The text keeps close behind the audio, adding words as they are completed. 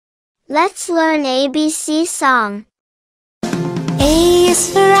Let's learn ABC song. A is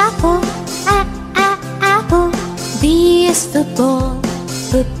for apple, apple. B is for ball,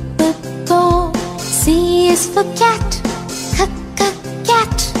 ball. C is for cat,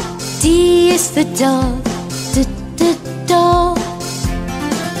 cat. D is for dog, dog.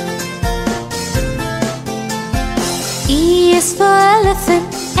 E is for elephant,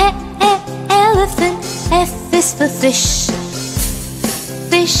 elephant. F is for fish,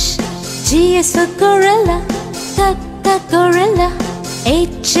 fish. G is for gorilla, gorilla.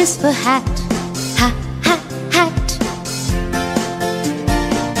 H is for hat, hat.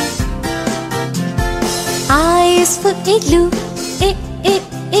 I is for igloo,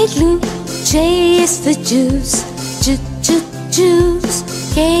 igloo. J is for juice, juice.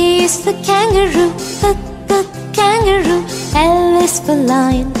 K is for kangaroo, kangaroo. L is for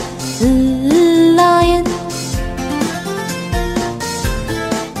lion, lion.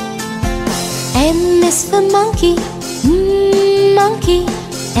 M is for monkey, monkey.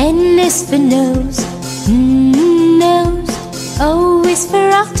 N is for nose, nose. O is for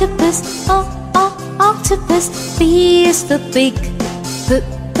octopus, octopus. P is for pig,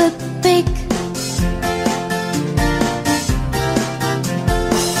 pig.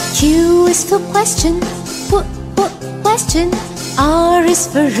 Q is for question, question. R is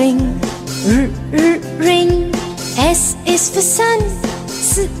for ring, ring. S is for sun,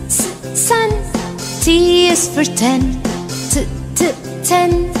 sun. T is for ten,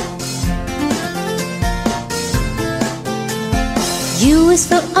 ten. U is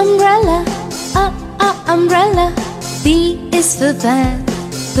for umbrella, umbrella. V is for van,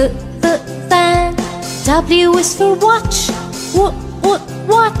 van. W is for watch,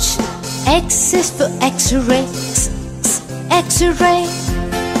 watch. X is for X-ray, X-ray.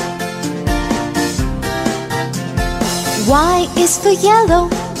 Y is for yellow,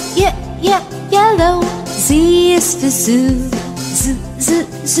 yellow. Z is for zoo,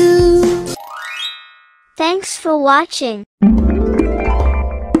 zoo. Thanks for watching.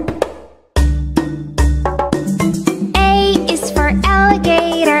 A is for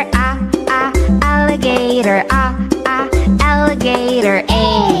alligator, alligator, alligator.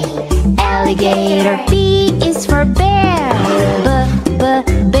 A, alligator. B is for bear,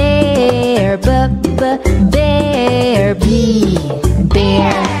 bear, bear. B,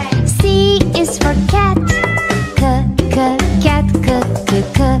 bear. C is for cat, cat, cat.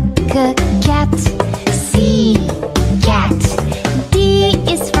 C, cat. D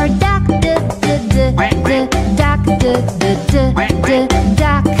is for duck, duck,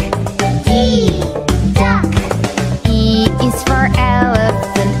 duck. D, duck. E is for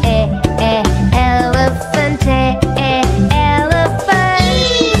elephant, elephant, elephant. E,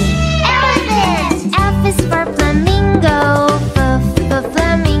 elephant. F is for flamingo,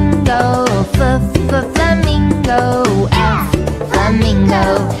 flamingo, flamingo. F, flamingo.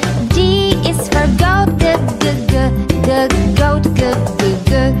 G is for goat, goat,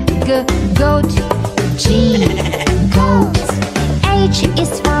 goat. G, goat. H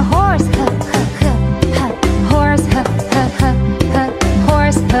is for horse, horse,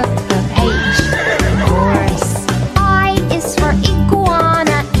 horse. H, horse. I is for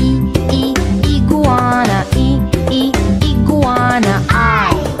iguana, iguana, iguana. I,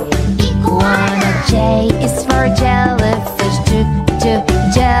 iguana. J is for jellyfish,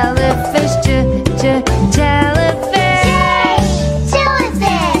 jellyfish, jellyfish.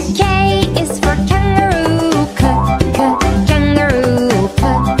 Jellyfish. K is for kangaroo, kangaroo,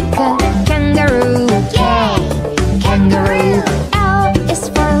 kangaroo. K, kangaroo. L is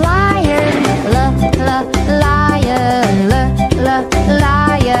for lion, lion,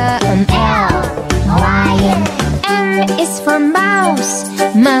 lion. L, lion. M is for mouse,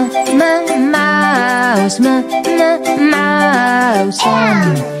 mouse, mouse. M,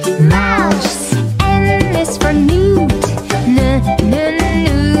 mouse. N is for newt, newt.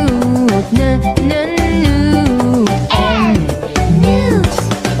 N, newt.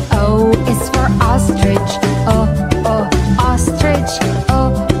 O is for ostrich, ostrich,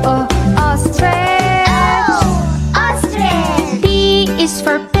 ostrich. Ostrich. P is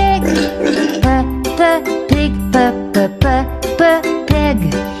for pig, pig.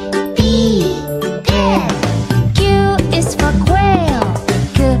 P, pig. Q is for quail,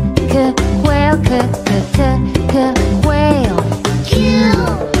 quail, quail. Q,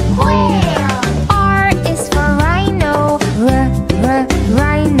 quail. R is for rhino,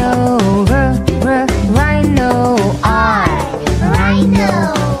 rhino, rhino. R, rhino.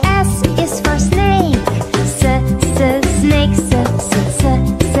 S is for snake, snake,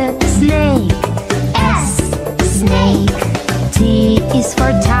 snake. S, snake. T is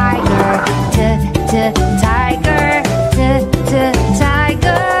for tiger,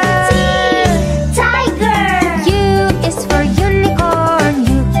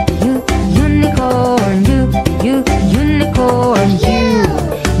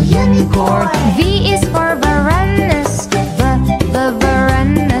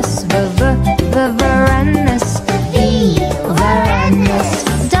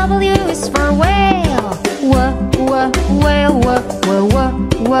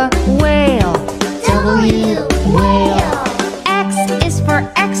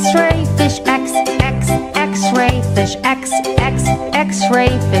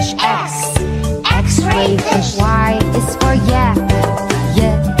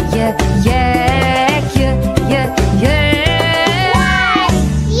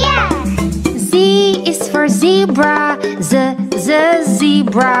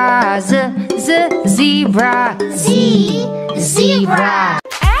 Zebra. Z, zebra.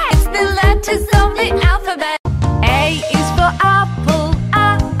 X, the letters of the alphabet. A is for apple,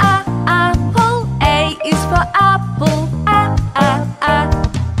 apple. A is for apple,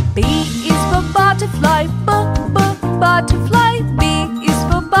 B is for butterfly, butterfly. B is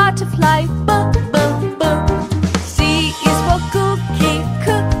for butterfly, b. C is for cookie,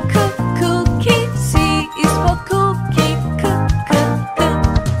 cookie. C is for cookie,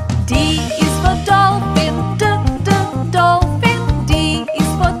 D is for dolphin, dolphin. D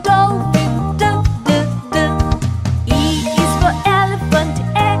is for dolphin, E is for elephant,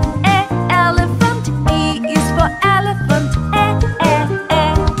 elephant. E is for elephant,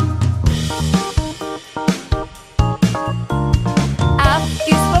 F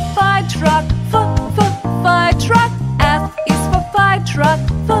is for fire truck, fire truck. F is for fire truck,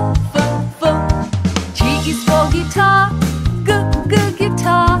 G is for guitar,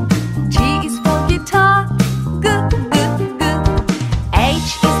 guitar. G is for guitar,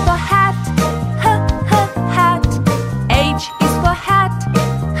 H is for hat, hat. H is for hat,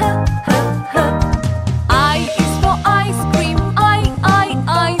 I is for ice cream,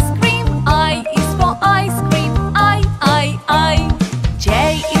 ice cream. I is for ice cream, I. J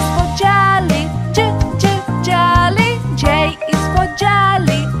is for jelly, jelly. J is for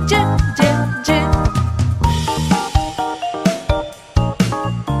jelly, j.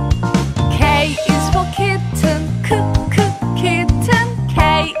 K is for kitten, kitten. K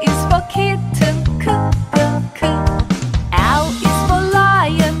is for kitten, L is for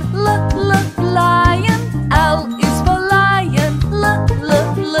lion, lion. L is for lion, l.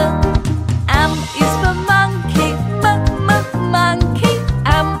 M is for monkey, monkey.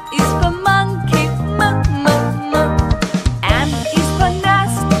 M is for monkey, m. N is for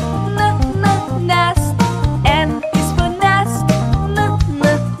nest, nest. N is for nest,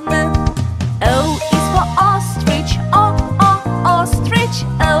 n. O is for ostrich, ostrich.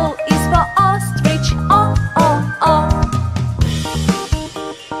 O is for ostrich, o.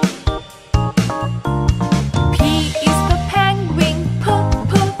 P is for penguin,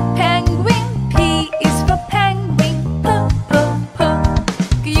 penguin. P is for penguin, p.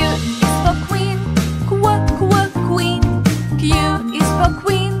 Q is for queen, queen. Q is for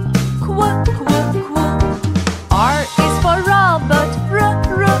queen, qu. R is for robot,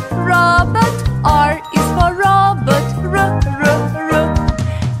 robot. R is for robot, r.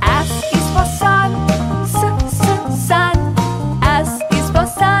 S is for sun, sun. S is for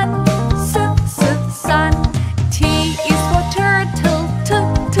sun, sun. T is for turtle,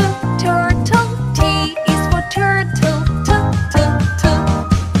 turtle. T is for turtle, t.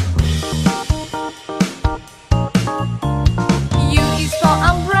 U is for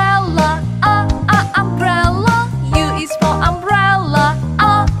umbrella, umbrella. U is for umbrella,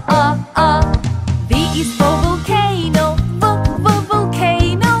 V is for volcano,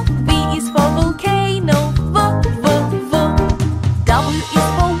 volcano. V is for volcano, v. W is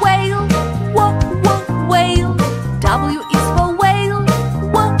for whale, whale. W is for whale,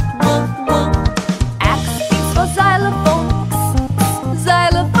 w. X is for xylophone,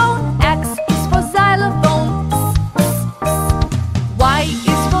 xylophone. X is for xylophone, Y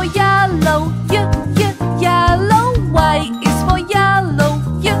is for yellow, yellow. Y is for yellow,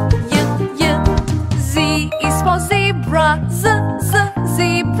 Z is for zebra,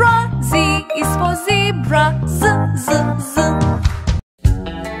 zebra. Z is for zebra, z.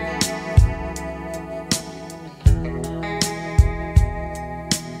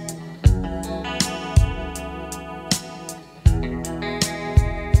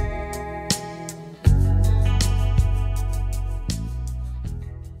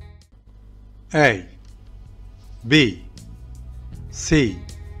 A, B, C,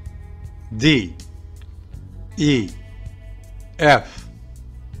 D, E, F,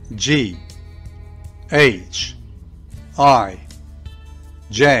 G, H, I,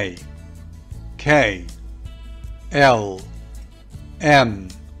 J, K, L, M,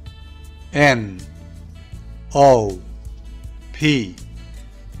 N, O, P,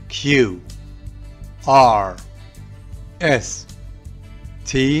 Q, R, S,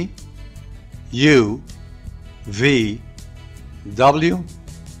 T, U, V, W,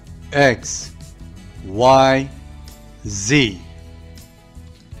 X, Y, Z.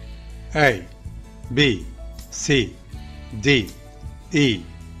 A, B, C, D, E,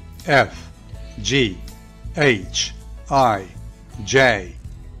 F, G, H, I, J,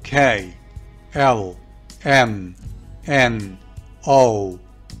 K, L, M, N, O,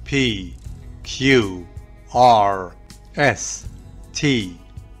 P, Q, R, S, T,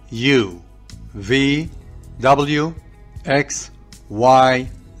 U, V, W, X, Y,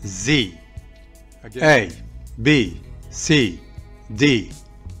 Z. A, B, C, D,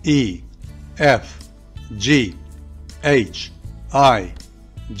 E, F, G, H, I,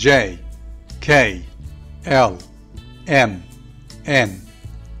 J, K, L, M, N,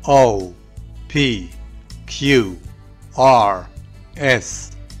 O, P, Q, R,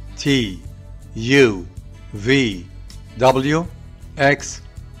 S, T, U, V, W, X,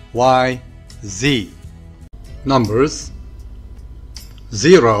 Y, Z. Numbers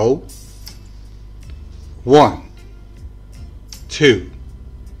 0, 1, 2,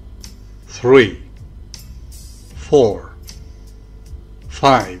 3, 4,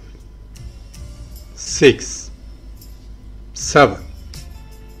 5, 6, 7,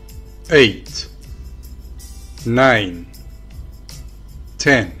 8, 9,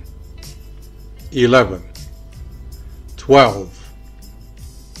 10, 11, 12,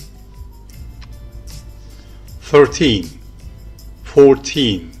 13,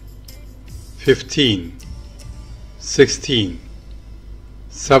 14, 15, 16,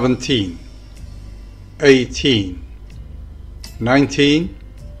 17, 18, 19,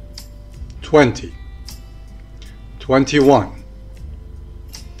 20, 21,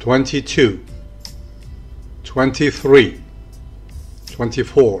 22, 23,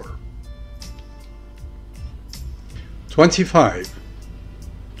 24, 25,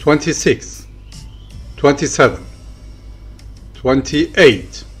 26, 27,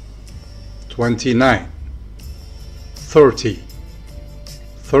 28, 29, 30,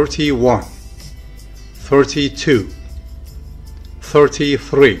 31, 32,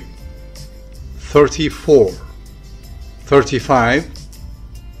 33, 34, 35,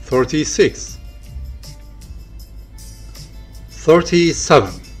 36,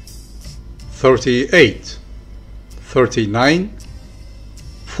 37, 38, 39,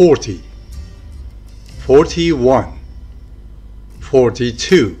 40, 41,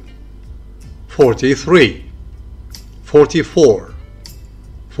 42, 43, 44,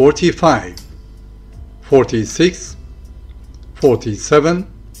 45, 46, 47,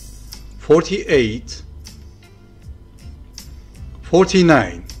 48,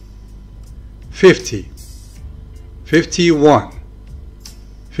 49, 50, 51,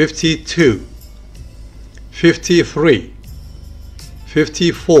 52, 53,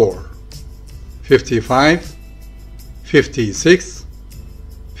 54, 55, 56,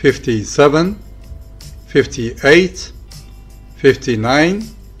 57, 58, 59,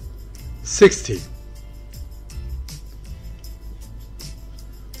 60,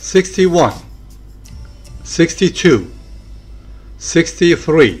 61, 62,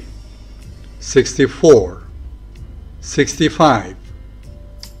 63, 64, 65,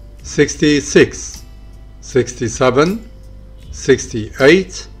 66, 67,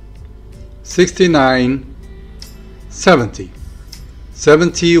 68, 69, 70,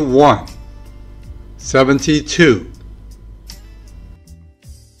 71, 72,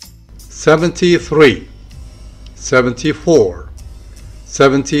 73, 74,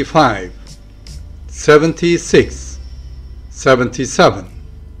 75, 76, 77,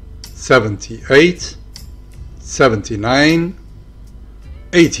 78, 79,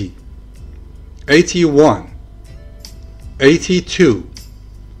 80, 81, 82,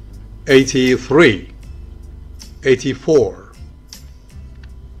 83, 84,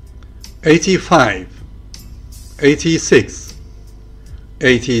 85, 86,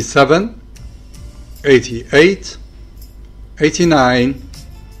 87, 88, 89,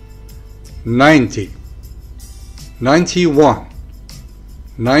 90, 91,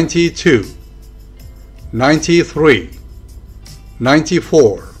 92, 93,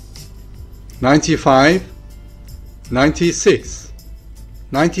 94, 95, 96,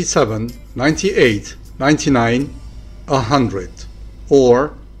 97, 98, 99, 100,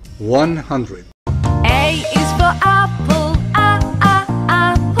 or 100. A is for apple,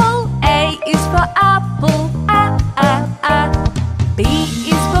 apple. A is for apple, B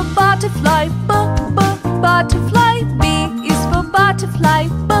is for butterfly, butterfly. B is for butterfly,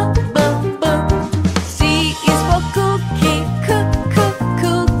 C is for cookie,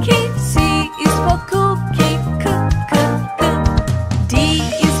 cookie. C is for cookie, D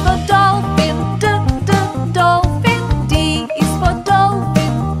is for dolphin, dolphin. D is for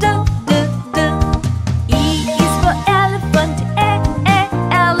dolphin,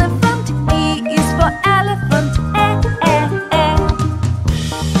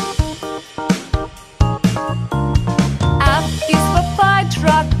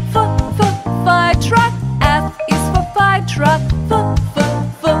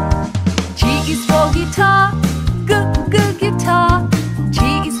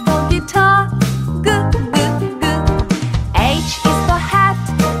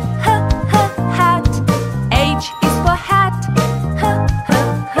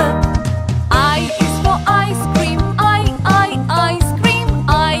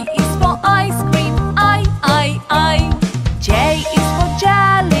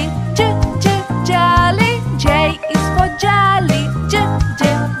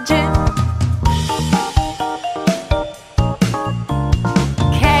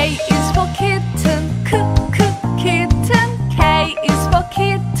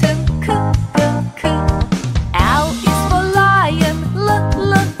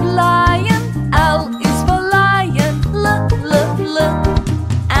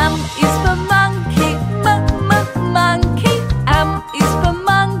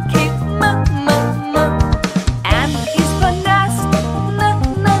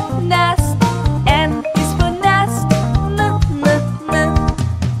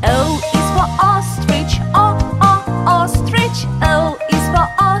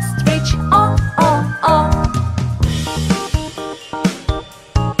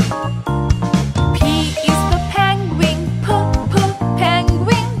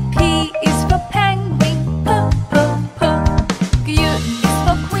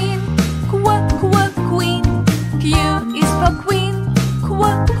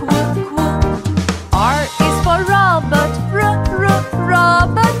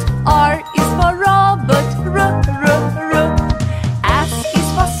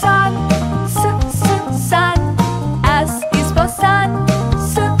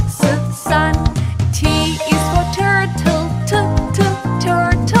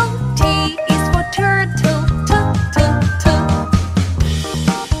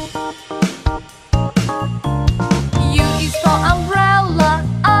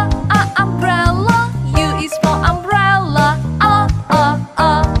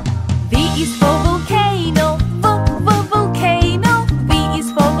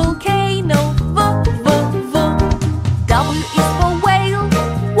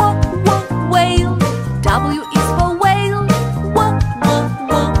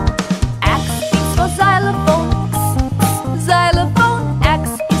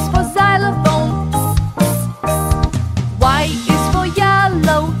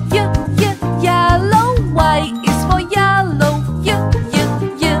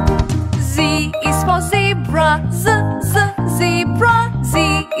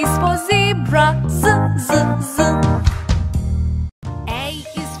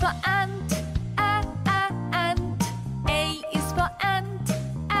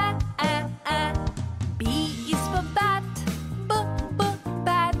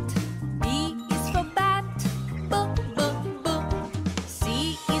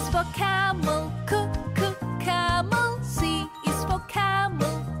 camel, camel. C is for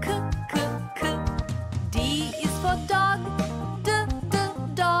camel, D is for dog,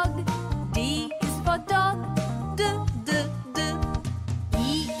 dog. D is for dog, d.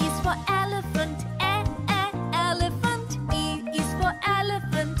 E is for elephant, elephant. E is for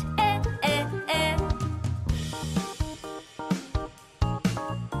elephant,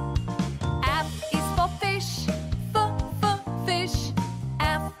 F is for fish, fish.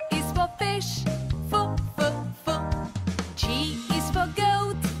 F is for fish, G is for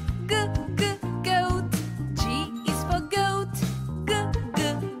goat, goat. G is for goat, g.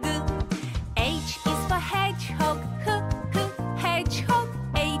 H is for hedgehog, hedgehog.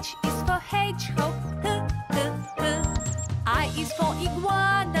 H is for hedgehog, I is for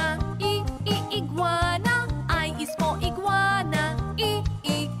iguana, iguana. I is for iguana,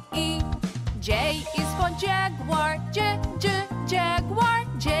 J is for jaguar, jaguar.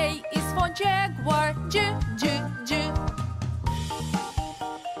 J is for jaguar, j.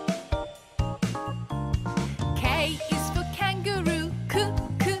 K is for kangaroo,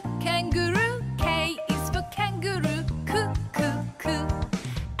 kangaroo. K is for kangaroo,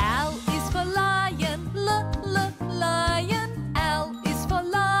 L is for lion, lion. L is for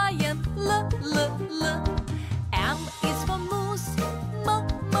lion, l. M is for moose,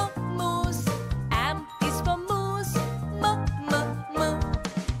 moose. M is for moose, m.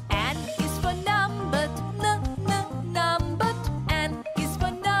 N is for numbered, numbered. N is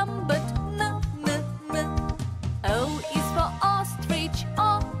for numbered, n. O is for ostrich,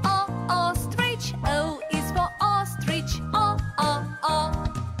 ostrich. O is for ostrich,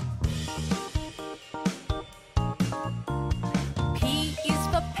 P is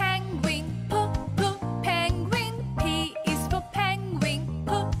for penguin, penguin. P is for penguin,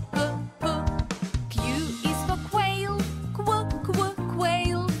 Q is for quail,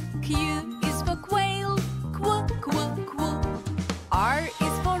 quail. Q is for quail, R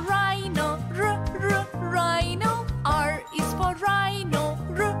is for rhino, rhino. R is for rhino,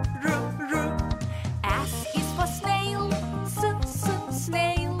 S is for snail,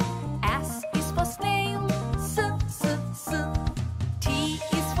 snail. S is for snail, T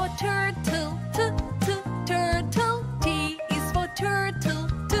is for turtle, turtle. T is for turtle,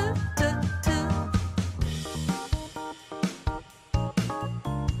 t.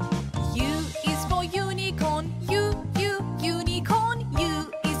 U is for unicorn, unicorn. U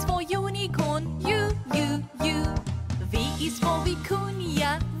is for unicorn, U. V is for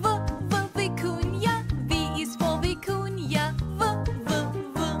vicuña, vicuña. V is for vicuña, v.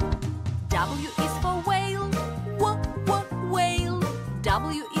 W is for whale, whale.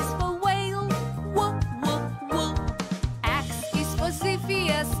 W is for whale, w. X is for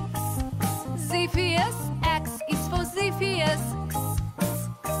Ziphius, Ziphius. X is for Ziphius,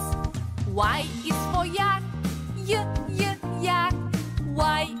 Y is for yak, yak.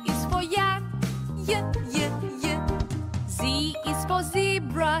 Y is for yak, y. Z is for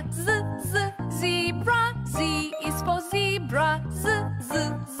zebra, zebra. Z is for zebra, z.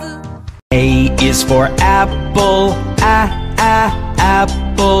 A is for apple,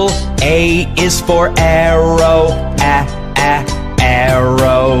 apple. A is for arrow,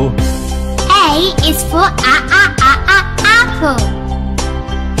 arrow. A is for apple.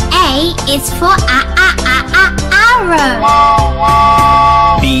 A is for arrow.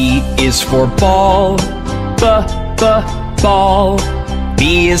 B is for ball, ball.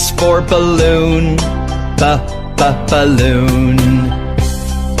 B is for balloon, balloon.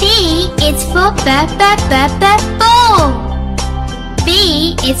 B is for ball. B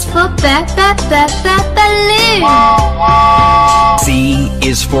is for balloon. C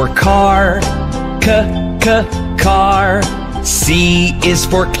is for car, car. C is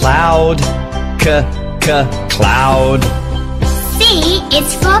for cloud, cloud. C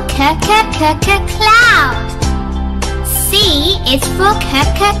is for cloud. C is for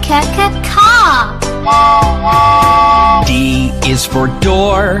car. D is for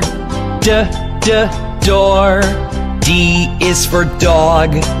door, door. D is for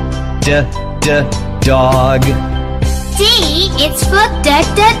dog, dog. D is for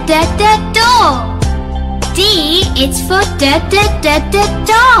dog. D is for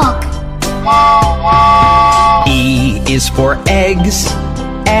dog. E is for eggs,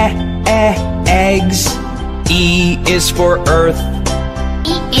 eggs. E is for earth,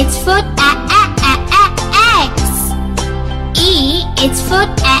 E is for eggs. E is for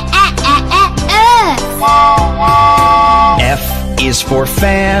earth. F is for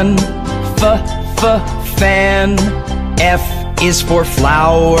fan, fan. F is for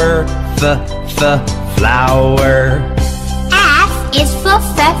flower, flower. F is for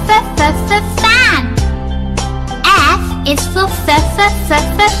fan. F is for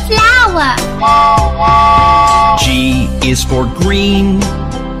flower. G is for green,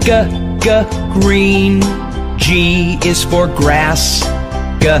 green. G is for grass,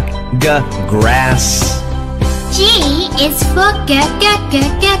 grass. G is for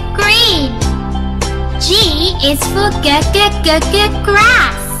green. G is for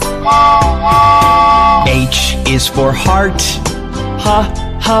grass. H is for heart,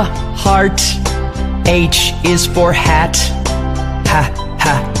 heart. H is for hat, hat.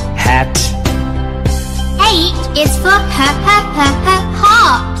 H is for heart.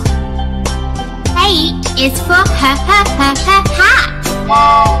 H is for hat.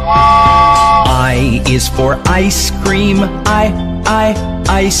 I is for ice cream,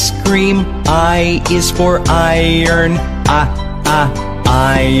 ice cream. I is for iron,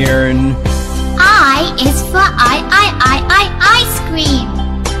 iron. I is for ice cream.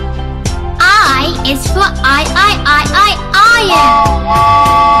 I is for iron.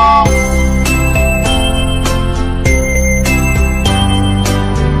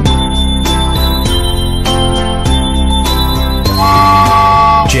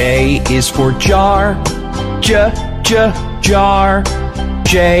 J is for jar, jar.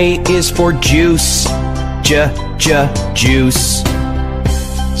 J is for juice, juice.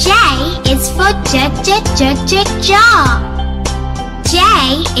 J is for jar. J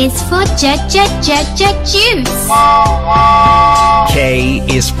is for juice. K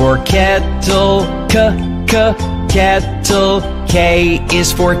is for kettle, kettle. K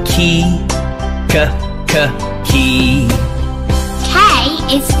is for key, key. K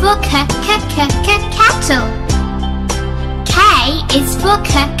is for kettle. K is for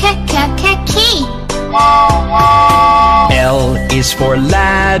key. L is for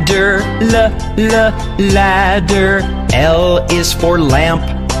ladder, ladder. L is for lamp,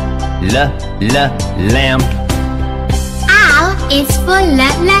 lamp. L is for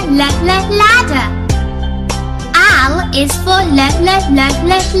ladder. L is for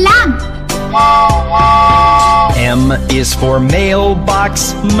lamp. M is for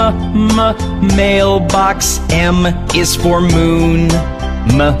mailbox, mailbox. M is for moon,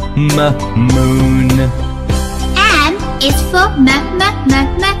 moon. M is for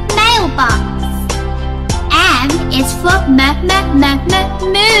mailbox. M is for moon.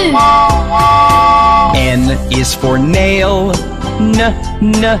 N is for nail,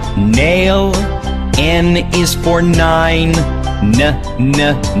 nail. N is for nine,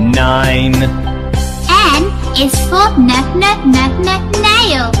 nine. N is for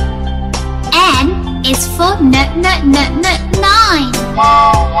nail. N is for 9.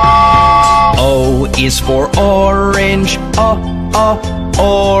 O is for orange,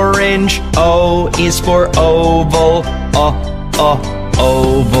 orange. O is for oval,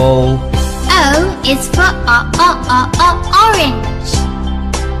 oval. O is for orange.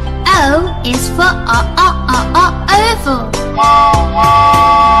 O is for oval.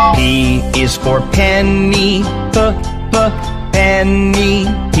 P is for penny, penny.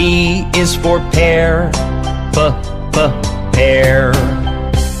 P is for pear, pear.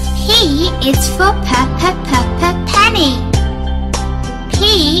 P is for penny. P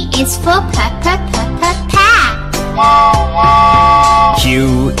is for pear.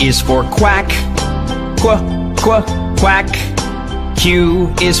 Q is for quack, quack. Q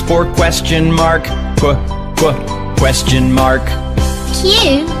is for question mark, question mark.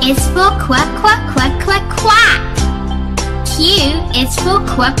 Q is for quack. Q is for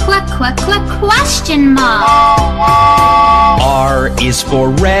question mark. R is for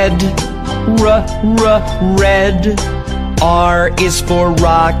red, red. R is for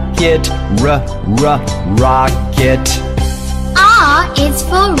rocket, rocket. R is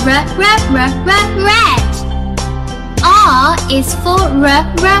for red. R is for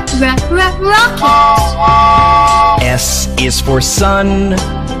rocket. S is for sun,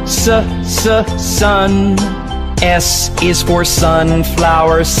 sun. S is for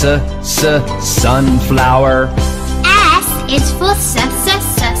sunflower, sunflower. S is for sun.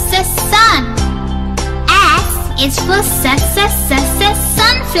 S is for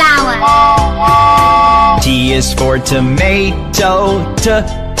sunflower. T is for tomato,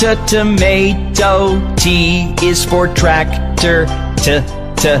 tomato. T is for tractor,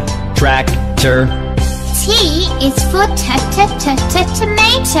 tractor. T is for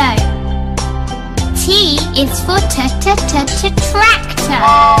tomato. T is for tractor.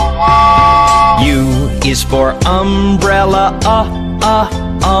 U is for umbrella,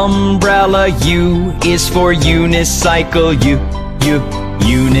 umbrella. U is for unicycle,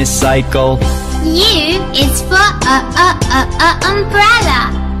 unicycle. U is for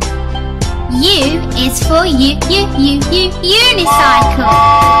umbrella. U is for unicycle.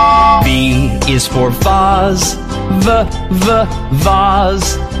 V is for vase,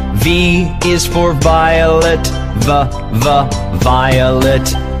 vase. V is for violet,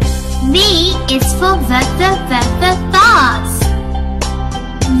 violet. V is for vase.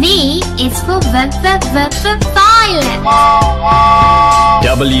 V is for violet.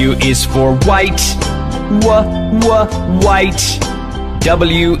 W is for white, white.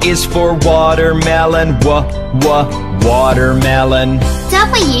 W is for watermelon, watermelon.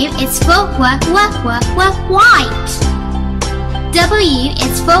 W is for white. W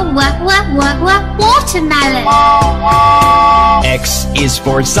is for watermelon. X is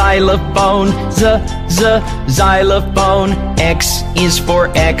for xylophone, xylophone. X is for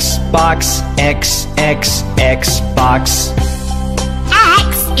Xbox, Xbox.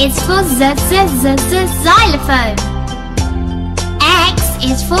 X is for xylophone. X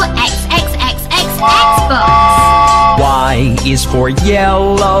is for Xbox. Y is for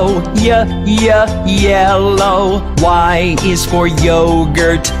yellow, yellow. Y is for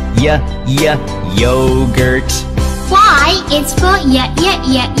yogurt, yogurt. Y is for yellow.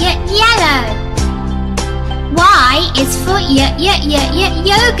 Y is for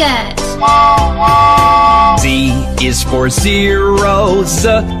yogurt. Z is for zero,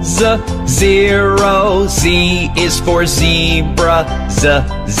 zero. Z is for zebra,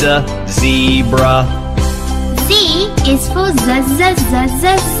 zebra. Z is for zero.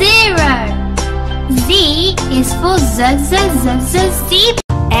 Z is for zebra.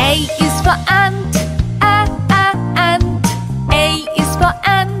 A is for ant, ant. A is for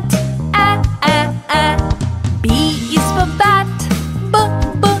ant, B is for bat,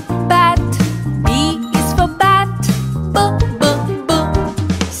 bat. B is for bat,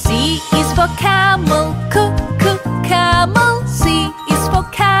 C is for camel, camel. C is for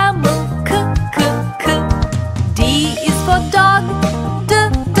camel, D is for dog,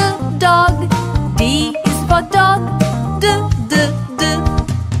 dog. D is for dog,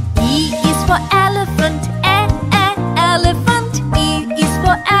 E is for elephant, elephant. E is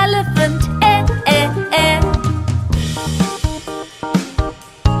for elephant,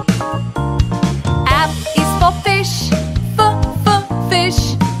 F is for fish, fish.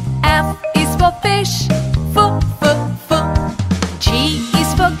 F is for fish, G is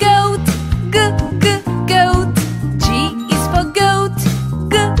for goat, goat. G is for goat,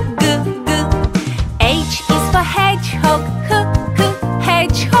 H is for hedgehog,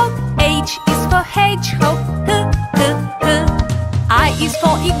 hedgehog. H is for hedgehog, I is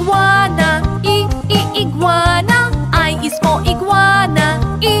for iguana, iguana. I is for iguana,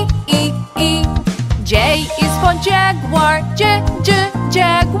 J is for jaguar,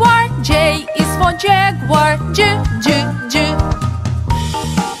 jaguar. J is for jaguar,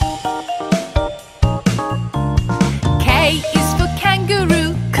 K is for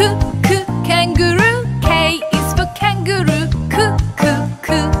kangaroo, kangaroo. K is for kangaroo,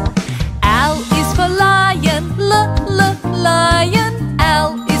 L is for lion, lion. L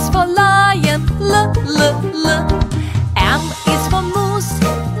is for lion, M is for moose,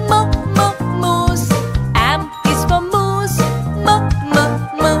 moose. M is for moose,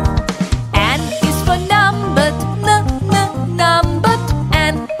 N is for numbered, numbered.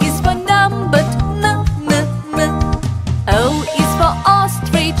 N is for numbered, O is for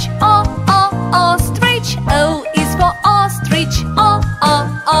ostrich, ostrich. O is for ostrich,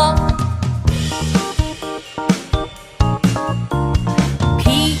 P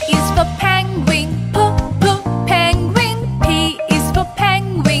is for penguin, penguin. P is for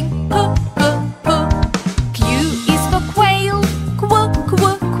penguin, Q is for quail,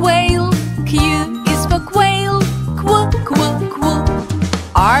 quail. Q is for quail,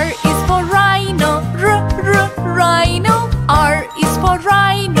 R is for rhino, rhino. R is for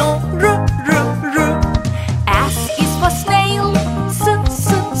rhino, S is for snail,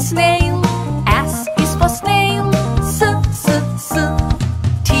 snail. S is for snail,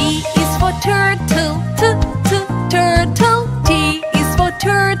 T is for turtle, turtle. T is for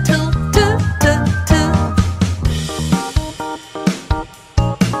turtle,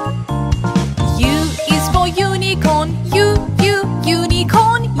 U is for unicorn,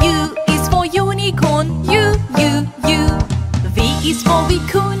 unicorn. U is for unicorn, V is for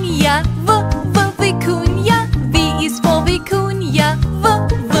vicuña, vicuña. V is for vicuña,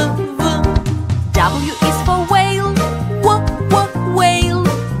 W is for whale, whale.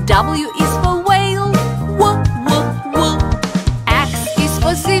 W is for whale, X is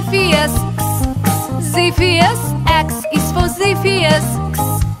for Zephyrs, X is for Zephyrs.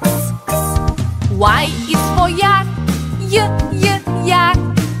 Y is for yak, yak.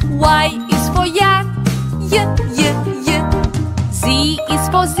 Y is for yak, y. Z is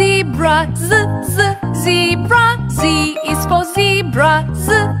for zebra, zebra. Z is for zebra, z.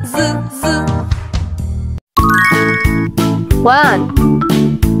 1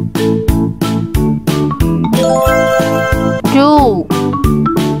 2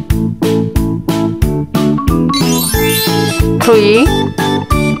 3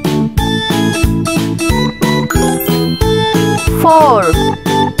 4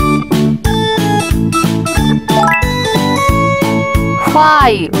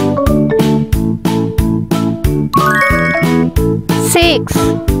 5 6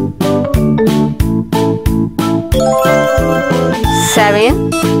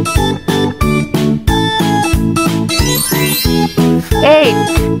 7 8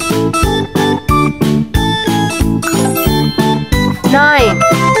 9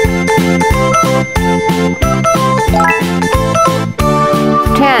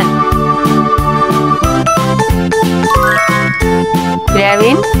 10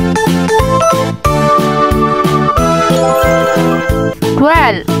 11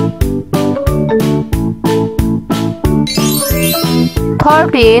 12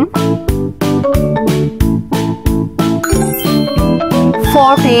 13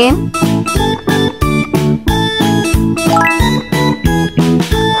 14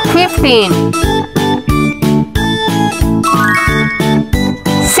 15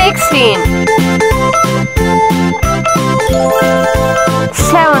 16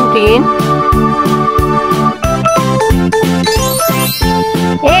 17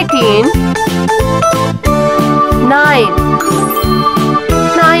 18 9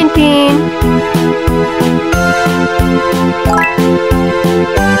 19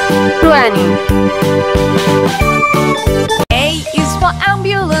 20 A is for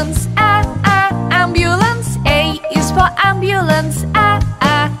ambulance, ambulance. A is for ambulance,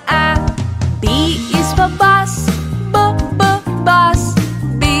 B is for bus, bus.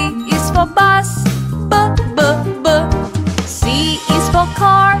 B is for bus, b. C is for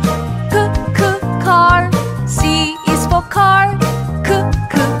car, car. C is for car, c.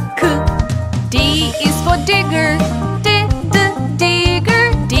 D is for digger, digger.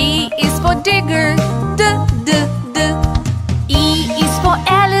 D is for digger, d. E is for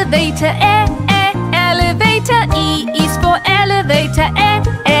elevator, elevator. E is for elevator,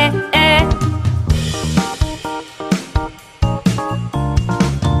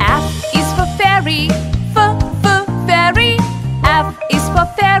 F is for ferry, ferry. F is for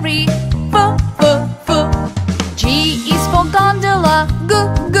ferry, f. G is for gondola,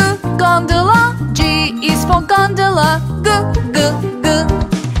 gondola. G is for gondola, g.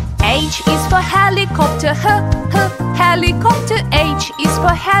 H is for helicopter, helicopter. H is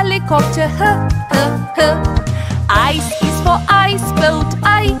for helicopter, h. Ice is for ice boat,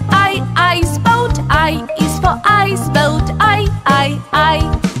 ice boat. I is for ice boat, I.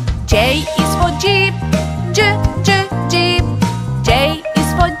 J is for jeep, jeep. J is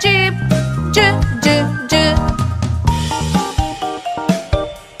for jeep, j.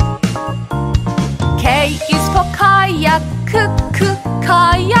 K is for kayak,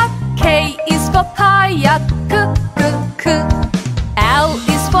 kayak. K is for kayak, k. L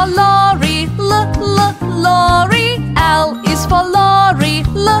is for lorry, lorry. L is for lorry,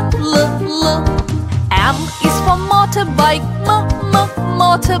 l. M is for motorbike,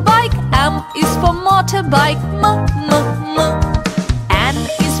 motorbike. M is for motorbike, m. N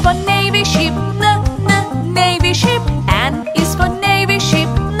is for navy ship, navy ship. N is for navy ship,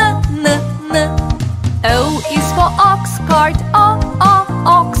 n. O is for ox cart,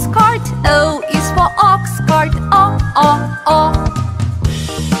 ox cart. O is for ox cart, o.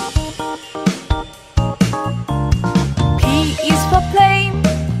 P is for plane,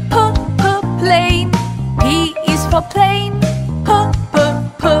 plane. P is for plane,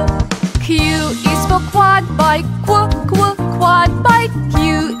 p. Q is for quad bike, quad bike.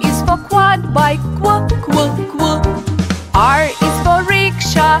 Q is for quad bike, qu. R is for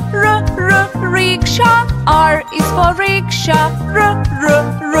rickshaw, rickshaw. R is for rickshaw,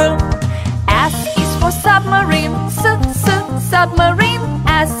 r. S is for submarine, submarine.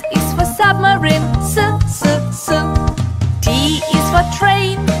 S is for submarine, s. T is for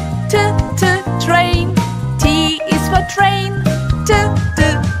train, train. T is for train, t.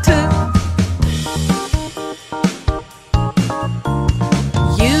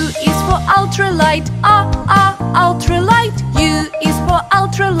 U is for ultralight, ultralight. U is for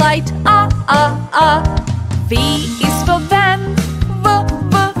ultralight, V is for van,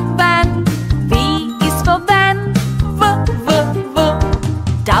 van. V is for van, v.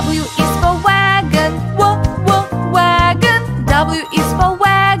 W is for wagon,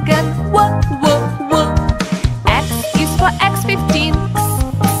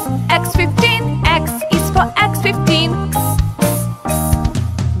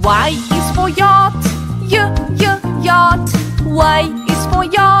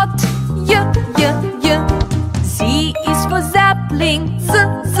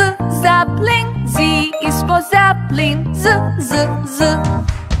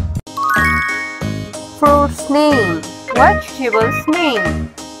 Vegetables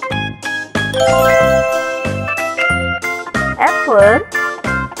name. Apple,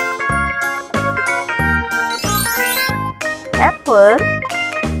 apple.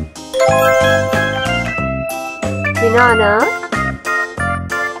 Banana,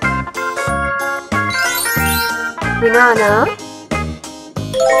 banana.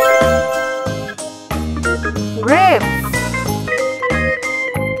 Grapes,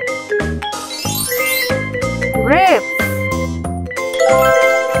 grapes.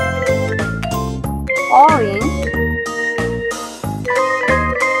 Orange,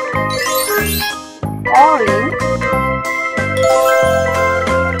 orange.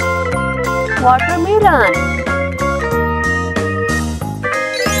 Watermelon,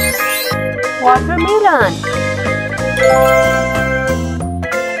 watermelon.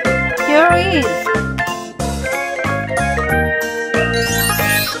 Cherries,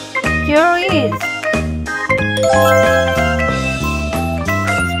 cherries.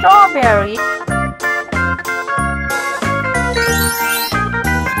 Strawberry,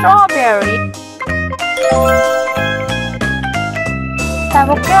 strawberry.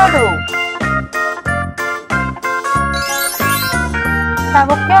 Avocado,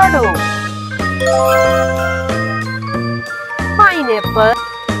 avocado. Pineapple,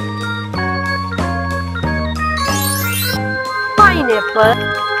 pineapple.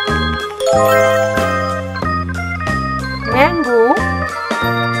 Mango,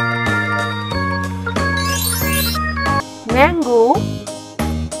 mango.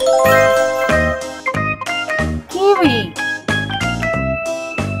 Kiwi,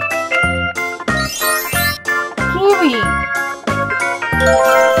 kiwi.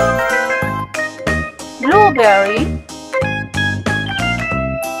 Blueberry,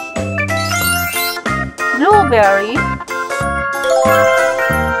 blueberry.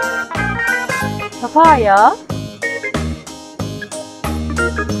 Papaya,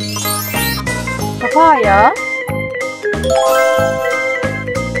 papaya.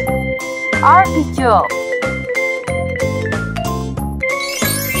 Artichoke,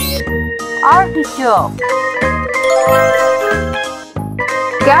 artichoke.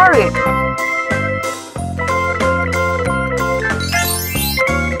 Carrot,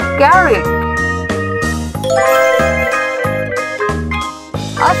 carrot.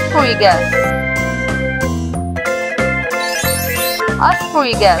 Asparagus,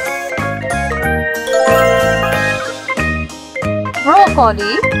 asparagus.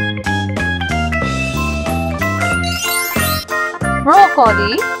 Broccoli,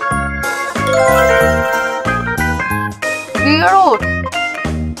 broccoli. Beetroot,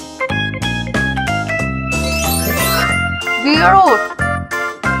 beetroot.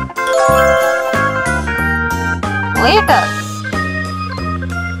 Lettuce,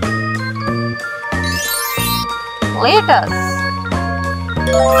 lettuce.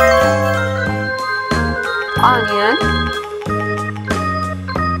 Onion,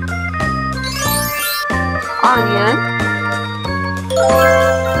 onion.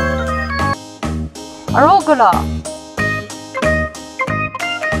 Arugula,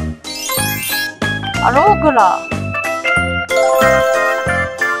 arugula.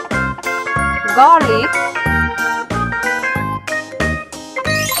 Garlic,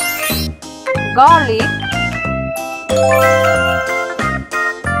 garlic.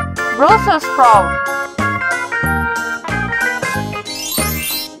 Brussels sprout,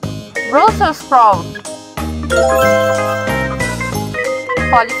 Brussels sprout.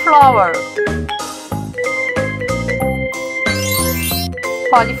 Cauliflower,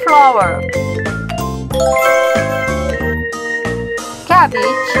 cauliflower.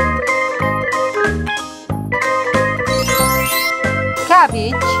 Cabbage,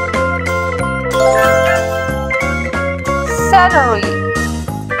 cabbage. Celery,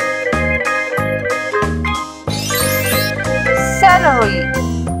 celery.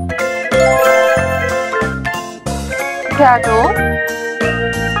 Potato,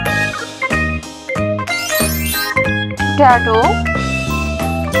 potato.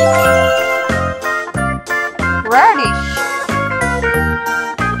 Radish,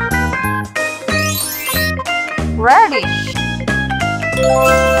 radish.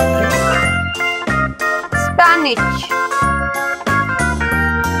 Spinach,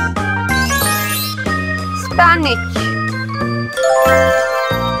 spinach.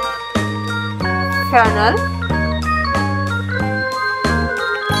 Fennel,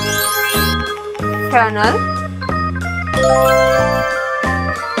 fennel.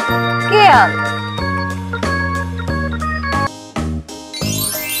 Kale,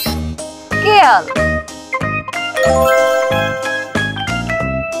 kale.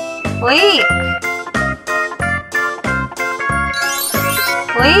 Leek,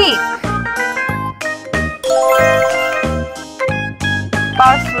 Week.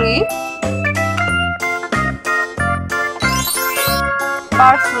 Parsley.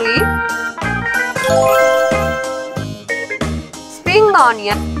 Parsley. Spring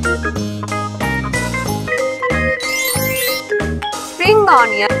onion. Spring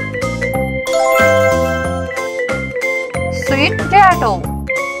onion. Sweet potato.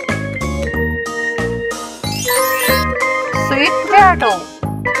 Sweet potato.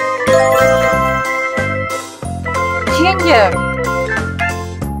 Ginger.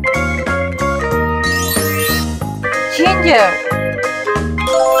 Ginger.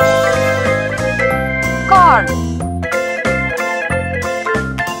 Corn.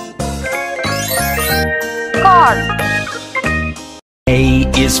 Corn. A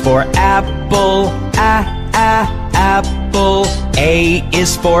is for apple, apple. A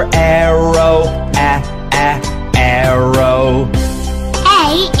is for arrow, arrow.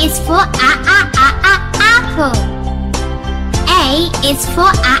 A is for apple. A is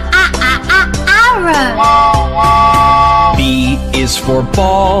for arrow. B is for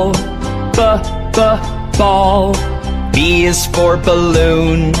ball, ball. B is for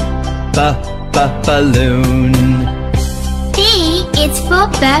balloon, balloon. B is for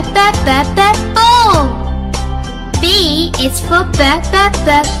ball. B is for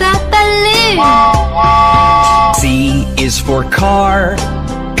balloon. C is for car,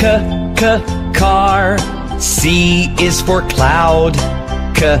 car. C is for cloud,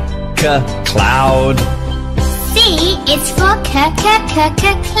 cloud. C is for cloud.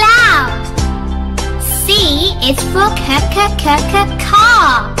 C is for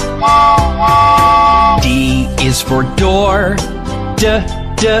car. D is for door,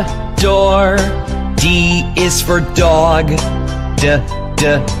 door. D is for dog,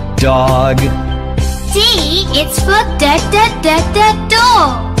 dog. D is for door.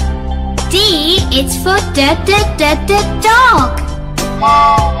 D is for dog.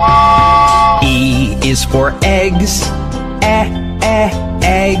 E is for eggs,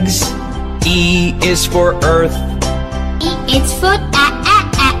 eggs. E is for earth, E is for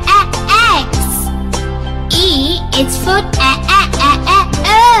eggs. E is for earth.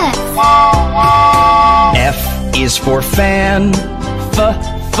 F is for fan,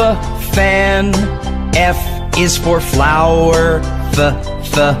 fan. F is for flower,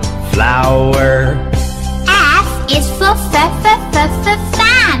 flower. F is for fan.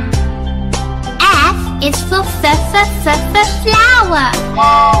 F is for flower.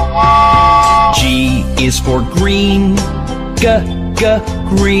 G is for green,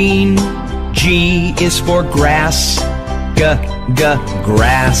 green. G is for grass,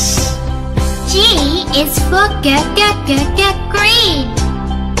 grass. G is for green.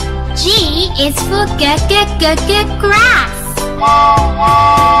 G is for grass.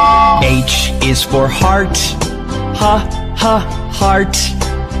 H is for heart, heart.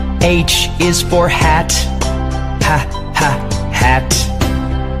 H is for hat, hat.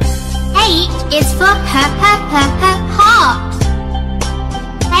 H is for heart.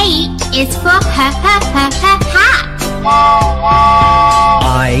 H is for hat.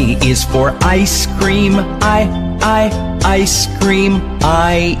 I is for ice cream, ice cream.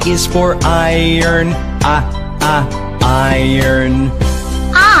 I is for iron, iron.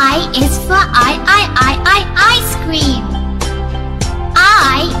 I is for ice cream.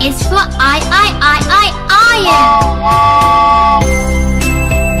 I is for iron.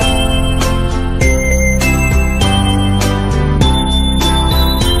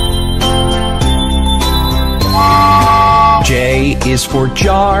 J is for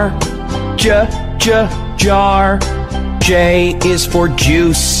jar, jar. J is for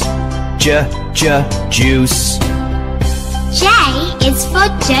juice, juice. J is for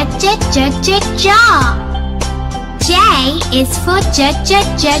jar. J is for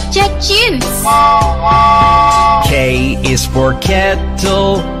juice. K is for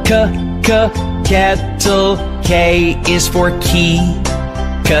kettle, kettle. K is for key,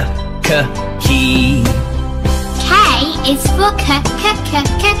 key. K is for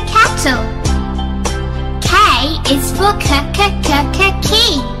kettle. K is for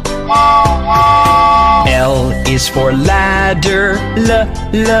key. L is for ladder,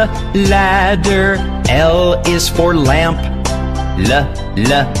 ladder. L is for lamp,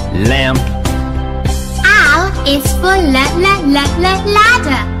 lamp. L is for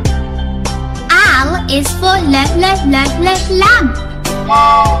ladder. L is for lamp.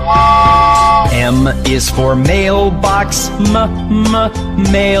 M is for mailbox,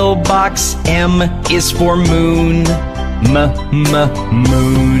 mailbox. M is for moon,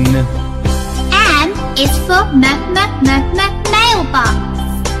 moon. M is for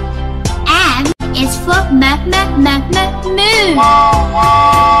mailbox. moon.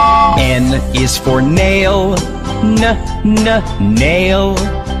 N is for nail, nail.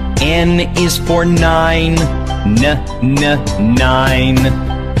 N is for nine, nine.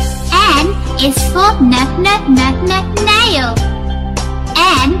 N is for nail.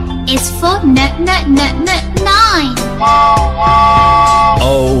 N is for nine.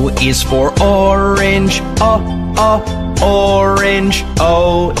 O is for orange, orange.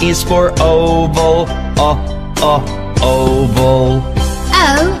 O is for oval, oval.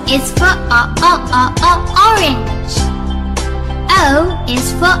 O is for orange. O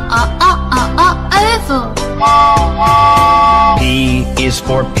is for oval. P is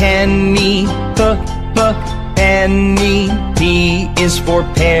for penny, penny. P is for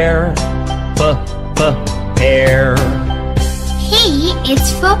pear, pear. P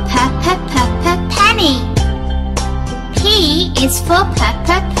is for penny. P is for pear.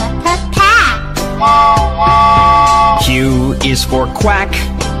 Q is for quack,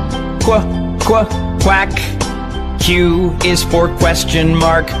 quack. Q is for question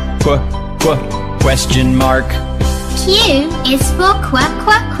mark, question mark. Q is for quack.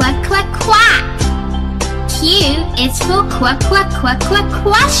 Q is for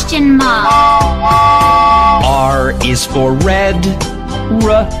question mark. R is for red,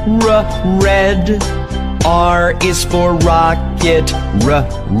 red. R is for rocket,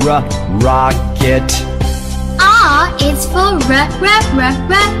 rocket. R is for red.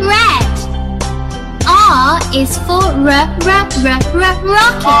 R is for rocket.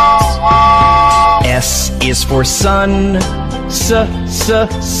 S is for sun,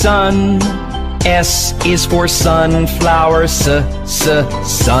 sun. S is for sunflower,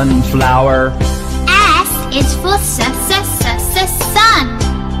 sunflower. S is for sun.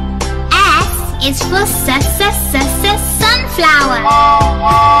 S is for sunflower.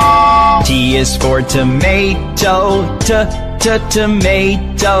 T is for tomato,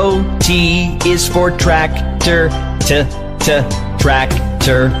 tomato. T is for tractor,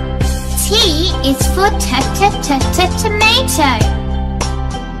 tractor. T is for tomato.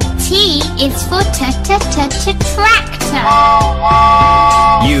 T is for tractor.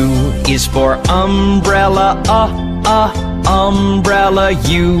 U is for umbrella, umbrella.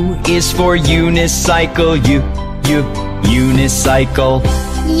 U is for unicycle, unicycle.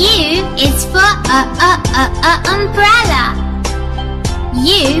 U is for umbrella.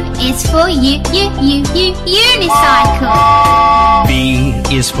 U is for unicycle. V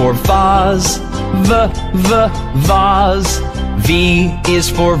is for vase, vase. V is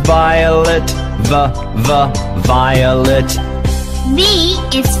for violet, violet. V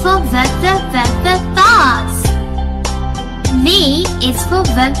is for vase. V is for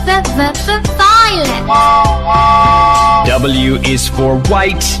violet. W is for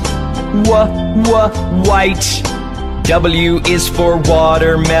white, white. W is for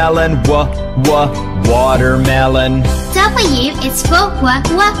watermelon, watermelon. W is for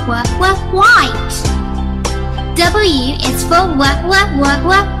white. W is for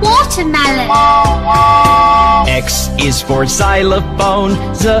watermelon. X is for xylophone,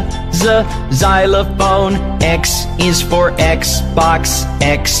 xylophone. X is for Xbox,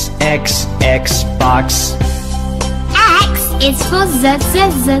 Xbox. X is for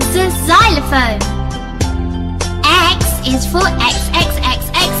xylophone. X is for Xbox.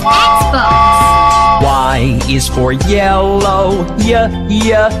 Y is for yellow,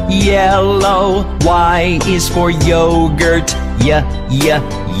 yellow. Y is for yogurt,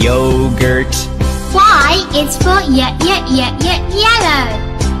 yogurt. Y is for yellow.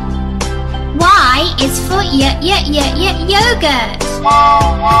 Y is for yogurt.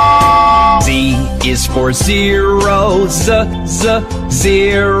 Z is for zero,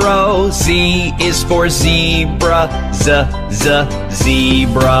 zero. Z is for zebra,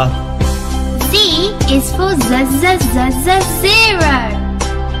 zebra. Z is for zero.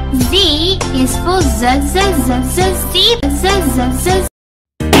 Z is for zebra.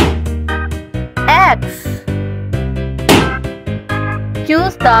 X.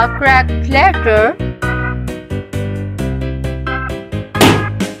 Choose the correct letter.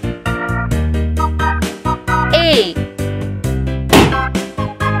 A.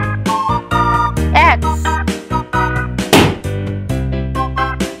 X.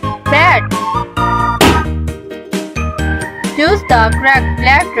 Bat. Choose the correct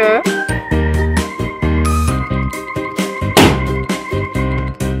letter.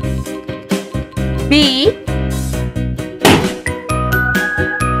 B.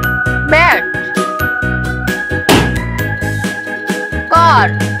 Bat. Car.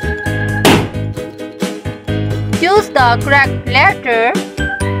 Choose the correct letter.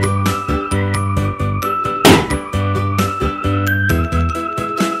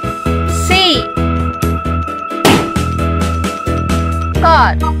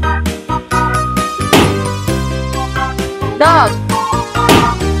 R. Dog.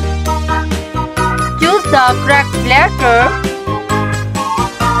 Choose the correct letter.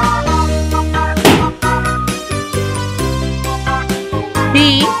 D.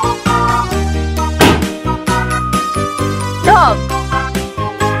 Dog.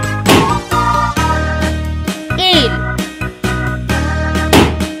 Eel.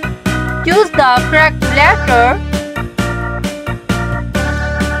 Choose the correct letter.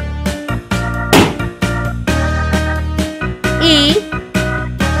 E.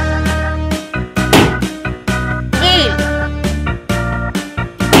 Eel.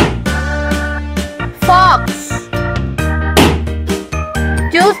 Fox.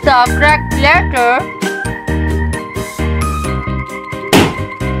 Choose the correct letter.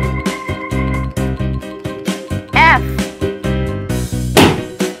 F.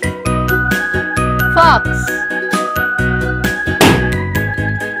 Fox.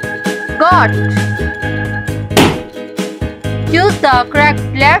 Goat. Choose the correct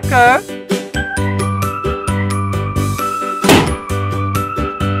letter.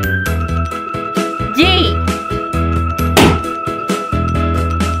 G.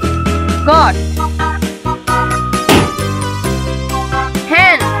 Goat.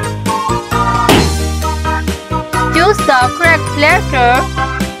 Hen. Choose the correct letter.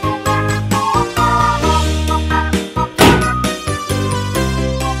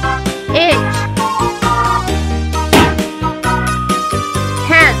 H.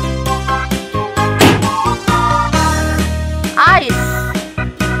 Hen. Ice.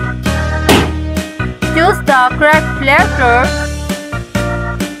 Choose the correct letter.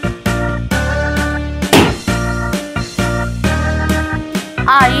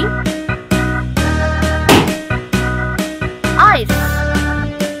 I. Ice.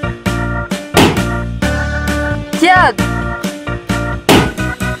 Jug.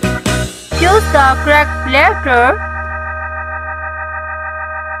 Choose the correct letter.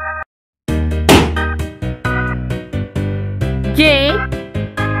 J.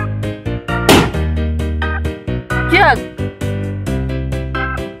 Jug.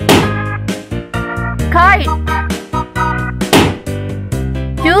 Kite.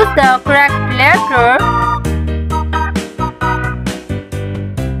 Choose the correct letter.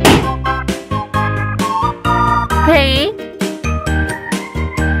 K.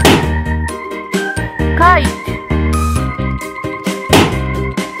 Kite.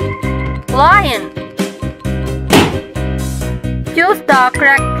 Lion. Choose the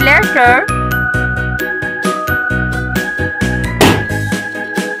correct letter.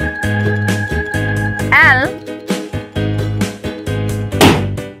 L.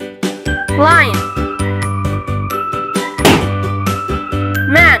 Lion.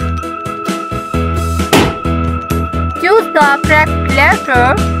 Man. Choose the correct letter.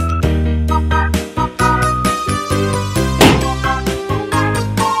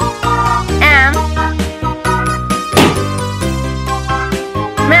 M.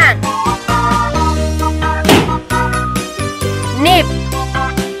 Man. Nip.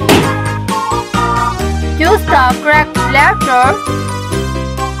 Choose the correct letter.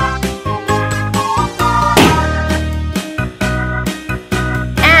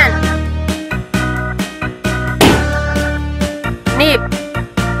 N. Nip.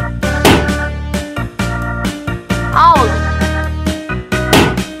 Owl.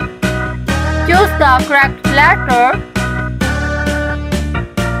 Choose the correct letter.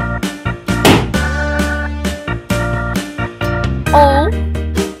 O.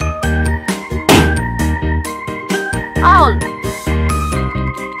 Owl.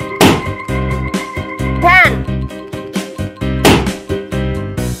 Pen.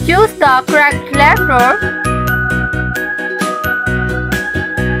 Choose the correct letter.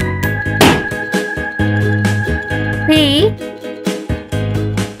 P.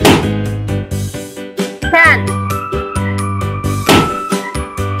 Pen.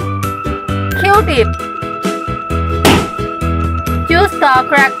 Q-tip. Choose the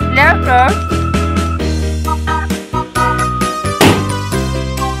correct letter.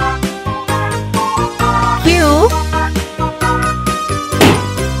 Q.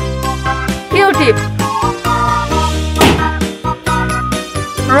 Q-tip.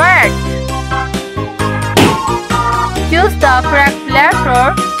 Red. Choose the correct letter.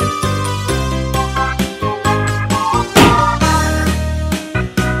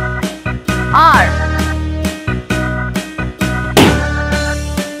 R.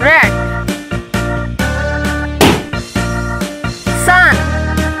 Red.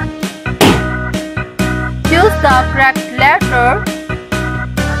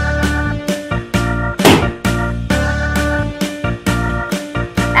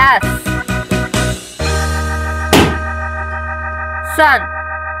 sun.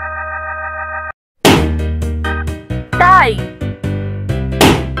 Tie.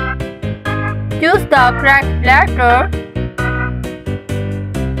 Choose the correct letter.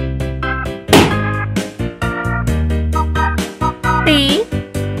 T.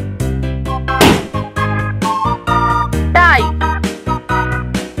 Tie.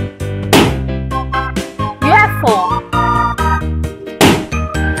 UFO.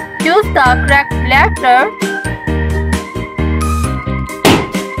 Choose the correct letter.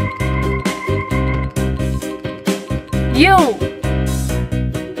 U.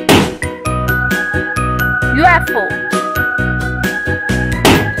 UFO.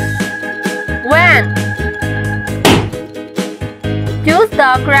 When. Choose the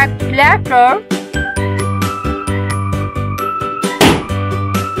correct letter.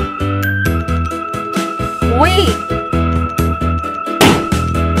 V.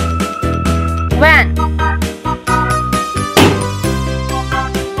 When.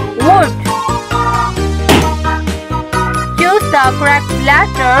 Wood. Choose the correct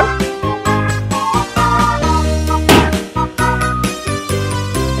letter.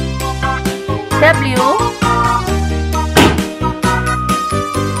 W.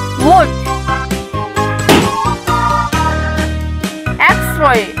 Wood.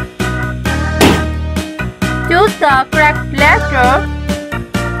 X-ray. Choose the correct letter.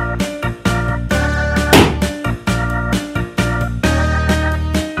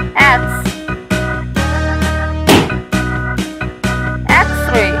 X.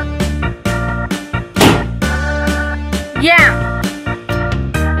 X-ray. Yam.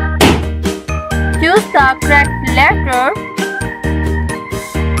 Choose the correct letter.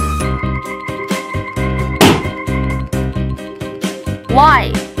 Y.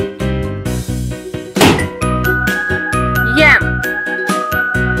 Yam.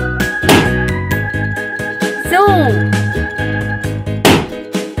 Zoo.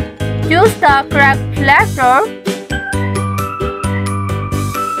 Choose the correct letter.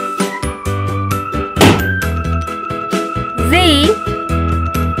 Z.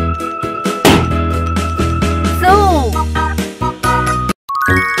 Zoo.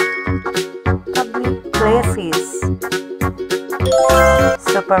 Public places.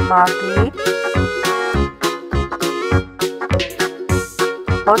 Supermarket.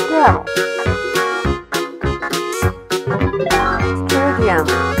 Hotel. Stadium.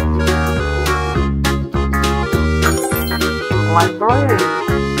 Library.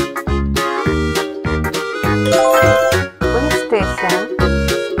 Police station.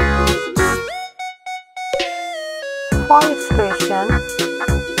 Fire station.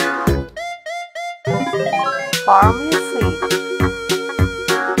 Pharmacy.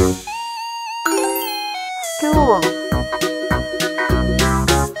 School.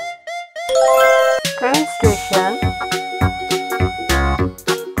 Train station.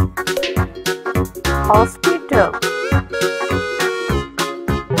 Hospital.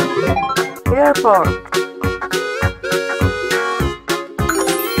 Airport.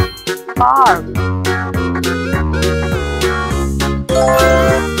 Park.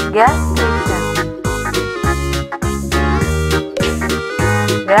 Gas station.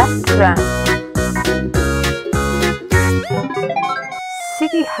 Restaurant.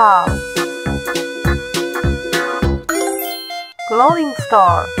 City hall. Clothing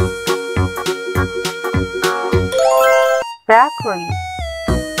store. Bakery.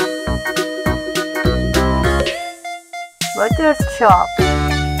 Butcher's shop.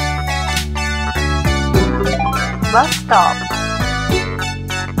 Bus stop.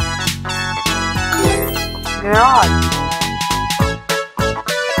 Garage.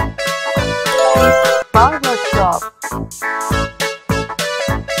 Barber shop.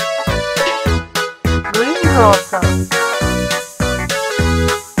 Greengrocer.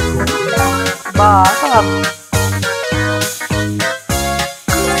 Bar.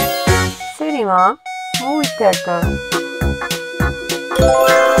 Cinema. Movie theater.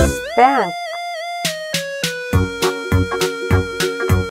 Bank.